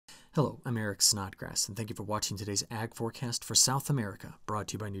Hello, I'm Eric Snodgrass, and thank you for watching today's Ag Forecast for South America, brought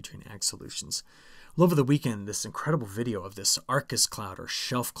to you by Nutrien Ag Solutions. Well, over the weekend, this incredible video of this Arcus cloud or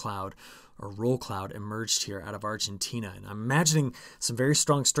shelf cloud or roll cloud emerged here out of Argentina. And I'm imagining some very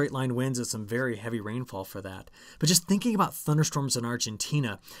strong straight line winds and some very heavy rainfall for that. But just thinking about thunderstorms in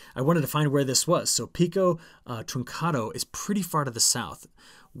Argentina, I wanted to find where this was. So Pico Truncado is pretty far to the south,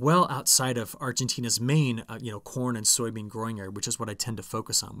 well outside of Argentina's main corn and soybean growing area, which is what I tend to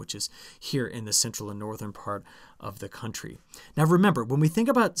focus on, which is here in the central and northern part of the country. Now remember, when we think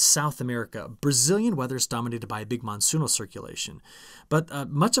about South America, Brazilian weather is dominated by a big monsoonal circulation, but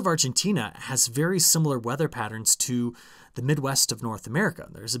much of Argentina has very similar weather patterns to the Midwest of North America.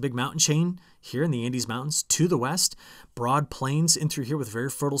 There's a big mountain chain here in the Andes Mountains to the west, broad plains in through here with very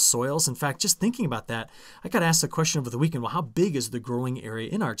fertile soils. In fact, just thinking about that, I got asked the question over the weekend, well, how big is the growing area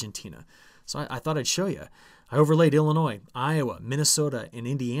in Argentina? So I thought I'd show you. I overlaid Illinois, Iowa, Minnesota, and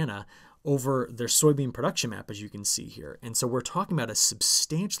Indiana over their soybean production map, as you can see here. And so we're talking about a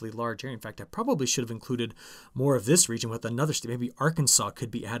substantially large area. In fact, I probably should have included more of this region with another state. Maybe Arkansas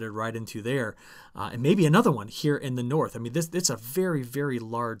could be added right into there, and maybe another one here in the north. I mean, it's a very, very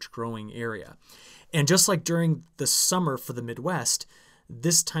large growing area. And just like during the summer for the Midwest,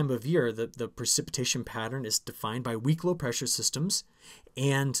 this time of year, the precipitation pattern is defined by weak low pressure systems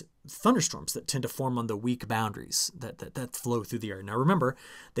and thunderstorms that tend to form on the weak boundaries that flow through the area. Now remember,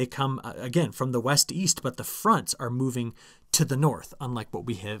 they come again from the west to east, but the fronts are moving to the north, unlike what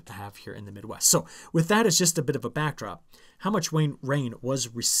we have here in the Midwest. So with that as just a bit of a backdrop, how much rain was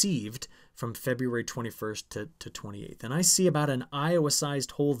received from February 21st to 28th? And I see about an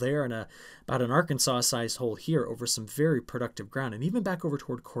Iowa-sized hole there and about an Arkansas-sized hole here over some very productive ground, and even back over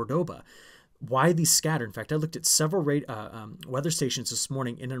toward Cordoba. Why these scatter? In fact, I looked at several weather stations this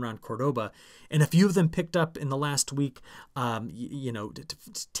morning in and around Cordoba, and a few of them picked up in the last week, 10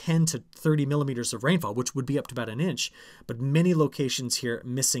 to 30 millimeters of rainfall, which would be up to about an inch, but many locations here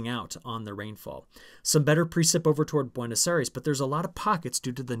missing out on the rainfall. Some better precip over toward Buenos Aires, but there's a lot of pockets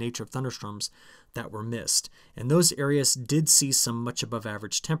due to the nature of thunderstorms that were missed, and those areas did see some much above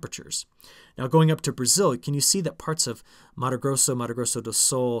average temperatures. Now going up to Brazil, can you see that parts of Mato Grosso do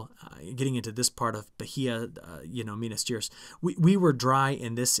Sul, getting into this part of Bahia, Minas Gerais, we were dry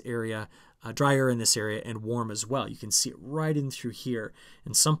in this area, drier in this area, and warm as well. You can see it right in through here.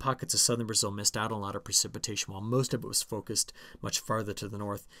 And some pockets of southern Brazil missed out on a lot of precipitation, while most of it was focused much farther to the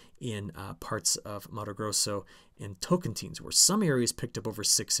north in parts of Mato Grosso and Tocantins, where some areas picked up over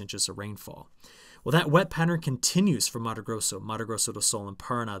 6 inches of rainfall. Well, that wet pattern continues for Mato Grosso do Sul, and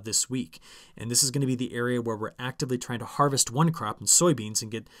Paraná this week. And this is going to be the area where we're actively trying to harvest one crop in soybeans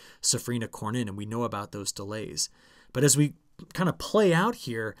and get safrinha corn in, and we know about those delays. But as we kind of play out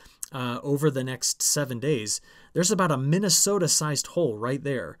here over the next 7 days, there's about a Minnesota-sized hole right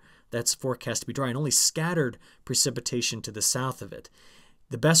there that's forecast to be dry, and only scattered precipitation to the south of it.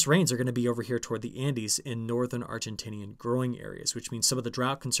 The best rains are going to be over here toward the Andes in northern Argentinian growing areas, which means some of the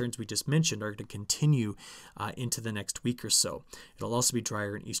drought concerns we just mentioned are going to continue into the next week or so. It'll also be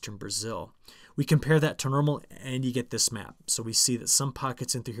drier in eastern Brazil. We compare that to normal, and you get this map. So we see that some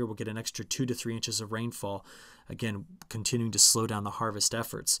pockets in through here will get an extra 2 to 3 inches of rainfall, again, continuing to slow down the harvest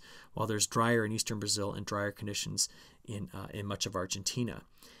efforts, while there's drier in eastern Brazil and drier conditions in much of Argentina.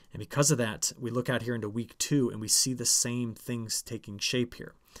 And because of that, we look out here into week 2 and we see the same things taking shape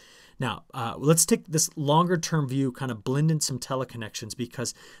here. Now, let's take this longer term view, kind of blend in some teleconnections,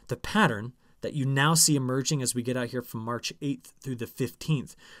 because the pattern that you now see emerging as we get out here from March 8th through the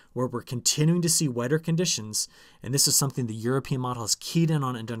 15th, where we're continuing to see wetter conditions, and this is something the European model has keyed in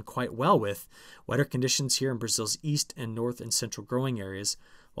on and done quite well with, wetter conditions here in Brazil's east and north and central growing areas,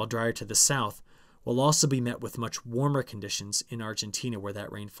 while drier to the south, will also be met with much warmer conditions in Argentina where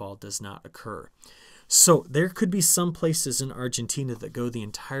that rainfall does not occur. So there could be some places in Argentina that go the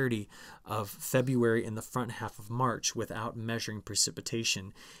entirety of February and the front half of March without measuring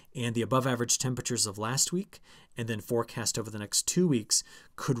precipitation. And the above average temperatures of last week and then forecast over the next 2 weeks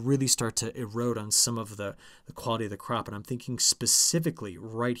could really start to erode on some of the quality of the crop. And I'm thinking specifically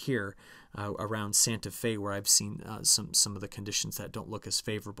right here around Santa Fe, where I've seen some of the conditions that don't look as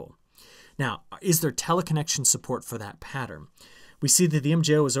favorable. Now, is there teleconnection support for that pattern? We see that the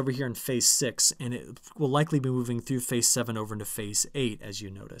MJO is over here in phase 6, and it will likely be moving through phase 7 over into phase 8, as you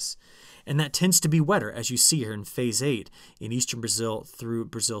notice. And that tends to be wetter, as you see here in phase 8, in eastern Brazil through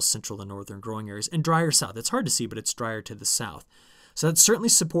Brazil's central and northern growing areas, and drier south. It's hard to see, but it's drier to the south. So that's certainly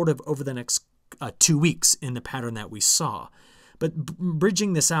supportive over the next 2 weeks in the pattern that we saw. But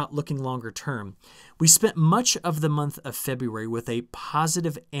bridging this out, looking longer term, we spent much of the month of February with a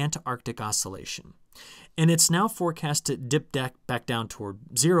positive Antarctic oscillation. And it's now forecast to dip back down toward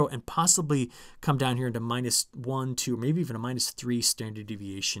 0 and possibly come down here into -1, 2, or maybe even a -3 standard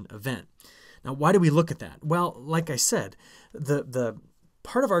deviation event. Now, why do we look at that? Well, like I said, the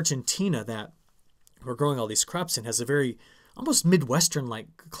part of Argentina that we're growing all these crops in has a very almost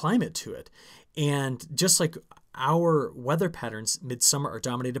Midwestern-like climate to it. And just like our weather patterns midsummer are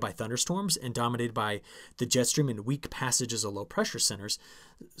dominated by thunderstorms and dominated by the jet stream and weak passages of low pressure centers,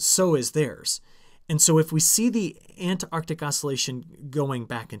 so is theirs. And so if we see the Antarctic oscillation going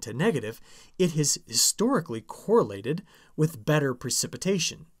back into negative, it has historically correlated with better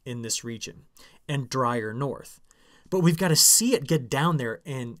precipitation in this region and drier north. But we've got to see it get down there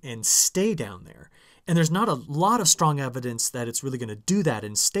and stay down there. And there's not a lot of strong evidence that it's really going to do that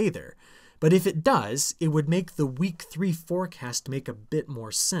and stay there. But if it does, it would make the week 3 forecast make a bit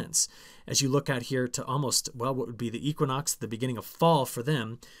more sense. As you look out here to almost, well, what would be the equinox, the beginning of fall for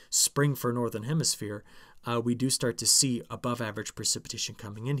them, spring for Northern Hemisphere, we do start to see above average precipitation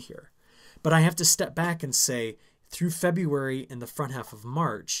coming in here. But I have to step back and say, through February and the front half of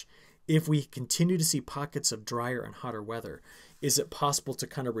March, if we continue to see pockets of drier and hotter weather, is it possible to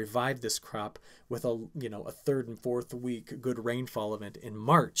kind of revive this crop with a 3rd and 4th week good rainfall event in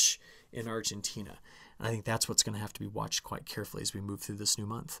March in Argentina? And I think that's what's going to have to be watched quite carefully as we move through this new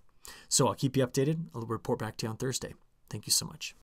month. So I'll keep you updated. I'll report back to you on Thursday. Thank you so much.